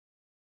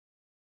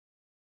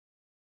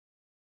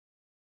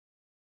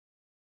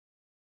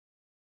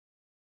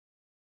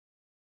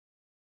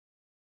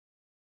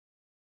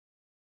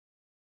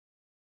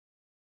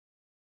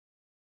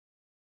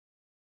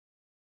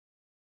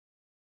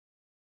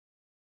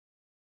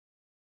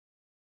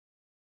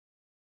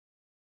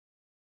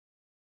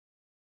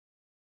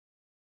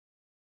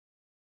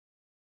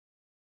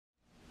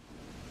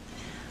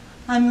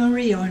I'm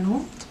Marie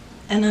Arnold,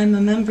 and I'm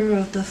a member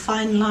of the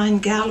Fine Line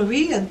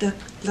Gallery at the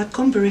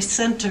Cumbre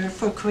Center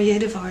for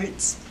Creative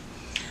Arts.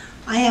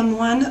 I am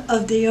one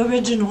of the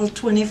original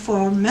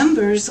 24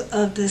 members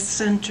of this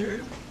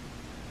center.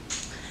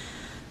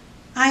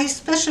 I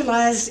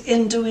specialize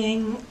in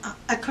doing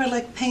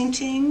acrylic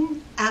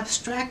painting,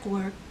 abstract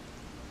work.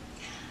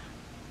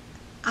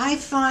 I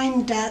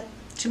find that,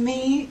 to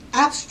me,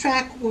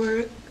 abstract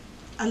work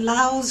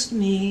allows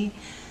me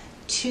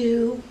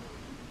to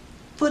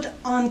put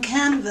on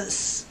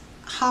canvas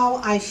how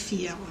I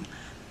feel,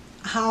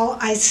 how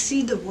I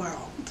see the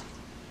world.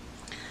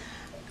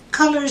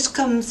 Colors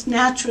comes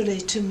naturally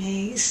to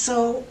me,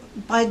 so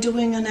by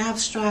doing an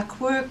abstract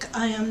work,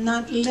 I am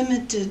not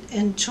limited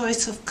in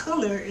choice of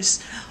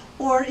colors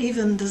or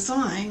even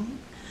design.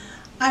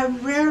 I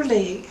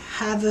rarely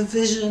have a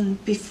vision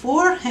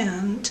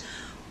beforehand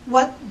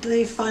what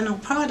the final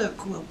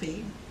product will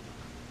be.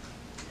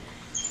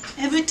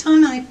 Every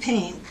time I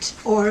paint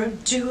or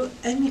do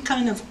any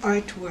kind of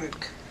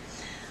artwork,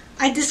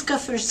 I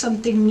discover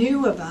something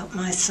new about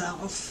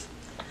myself,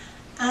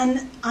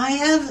 and I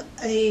have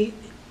a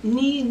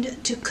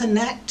need to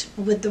connect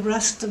with the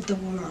rest of the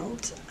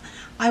world.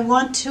 I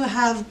want to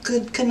have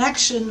good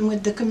connection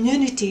with the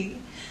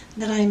community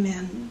that I'm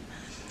in.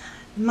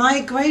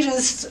 My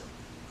greatest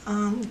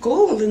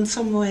goal in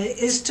some way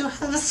is to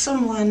have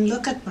someone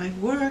look at my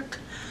work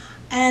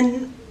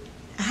and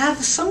have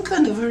some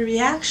kind of a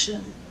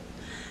reaction.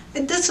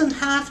 It doesn't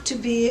have to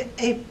be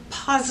a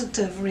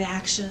positive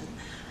reaction.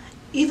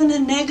 Even a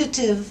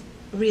negative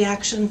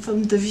reaction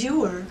from the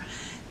viewer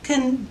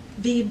can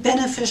be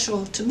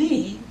beneficial to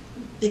me,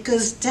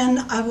 because then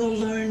I will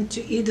learn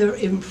to either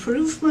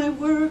improve my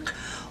work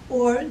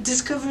or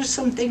discover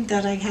something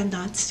that I had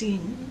not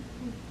seen.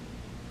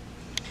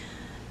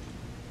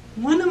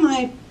 One of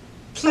my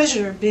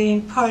pleasure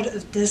being part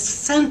of this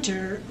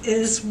center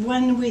is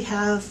when we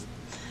have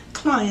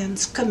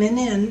clients coming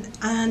in,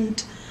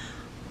 and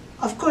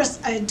of course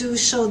I do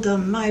show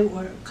them my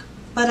work,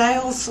 but I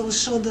also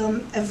show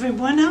them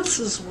everyone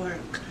else's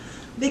work,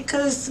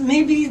 because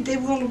maybe they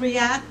will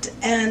react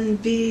and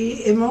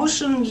be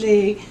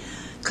emotionally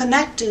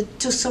connected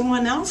to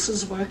someone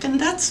else's work, and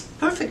that's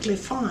perfectly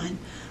fine.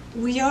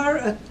 We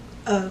are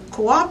a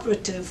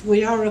cooperative,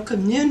 we are a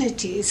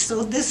community,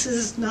 so this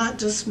is not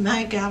just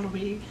my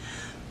gallery,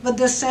 but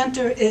the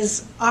center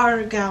is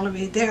our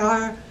gallery. There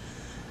are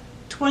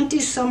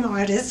 20-some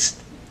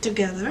artists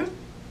together,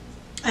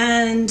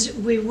 and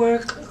we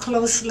work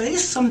closely.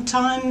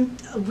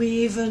 Sometimes we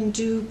even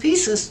do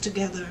pieces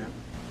together.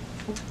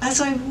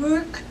 As I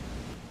work,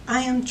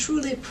 I am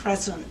truly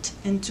present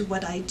into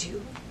what I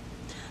do.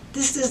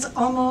 This is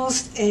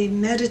almost a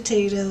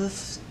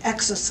meditative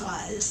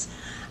exercise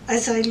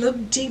as I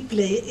look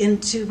deeply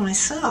into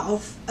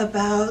myself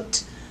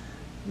about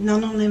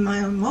not only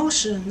my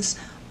emotions,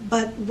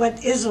 but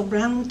what is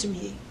around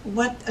me,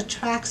 what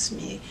attracts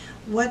me,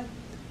 what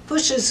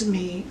pushes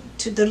me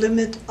to the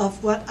limit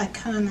of what I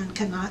can and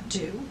cannot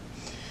do.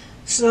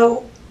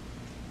 So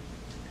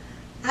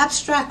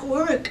abstract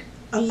work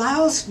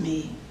allows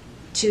me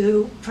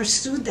to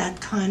pursue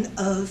that kind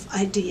of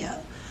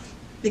idea,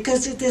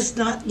 because it is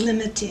not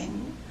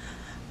limiting.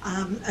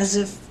 As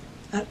if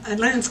a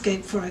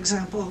landscape, for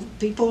example,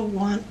 people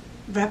want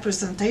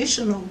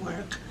representational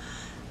work.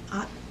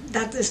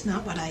 That is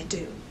not what I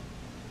do.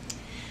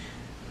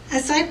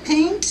 As I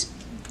paint,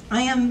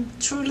 I am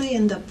truly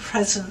in the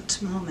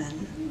present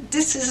moment.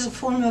 This is a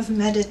form of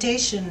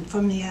meditation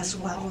for me, as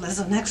well as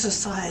an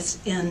exercise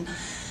in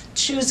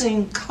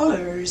choosing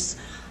colors,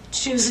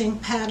 choosing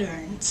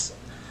patterns.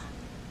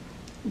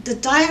 The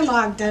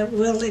dialogue that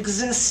will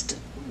exist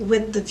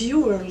with the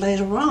viewer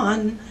later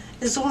on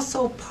is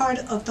also part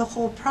of the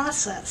whole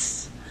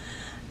process.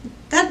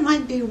 That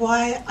might be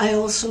why I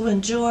also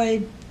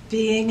enjoy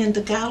being in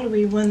the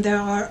gallery when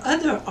there are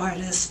other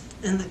artists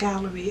in the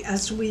gallery.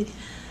 As we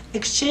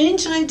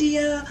exchange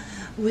ideas,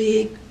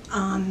 we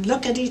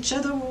look at each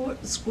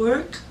other's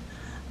work,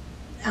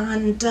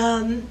 and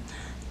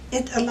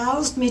it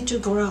allows me to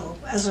grow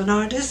as an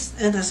artist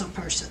and as a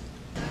person.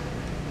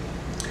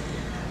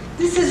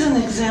 This is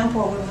an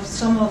example of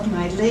some of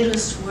my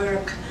latest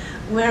work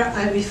where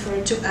I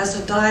refer to as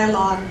a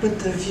dialogue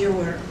with the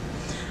viewer.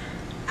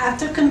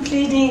 After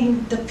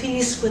completing the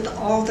piece with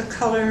all the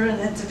color and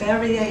its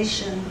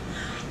variation,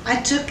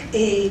 I took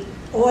a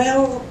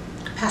oil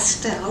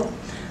pastel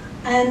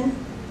and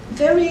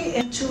very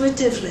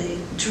intuitively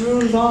drew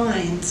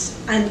lines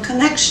and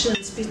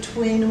connections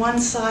between one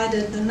side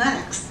and the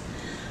next.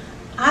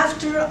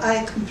 After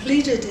I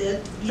completed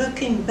it,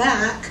 looking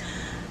back,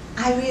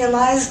 I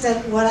realized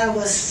that what I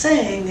was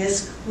saying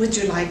is, would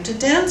you like to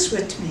dance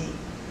with me?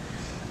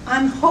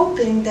 I'm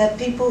hoping that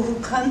people who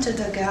come to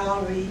the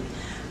gallery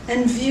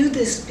and view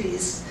this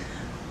piece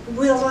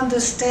will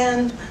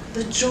understand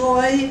the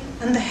joy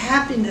and the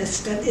happiness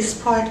that is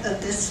part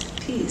of this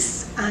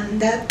piece, and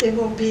that it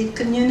will be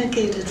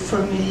communicated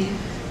for me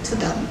to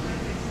them.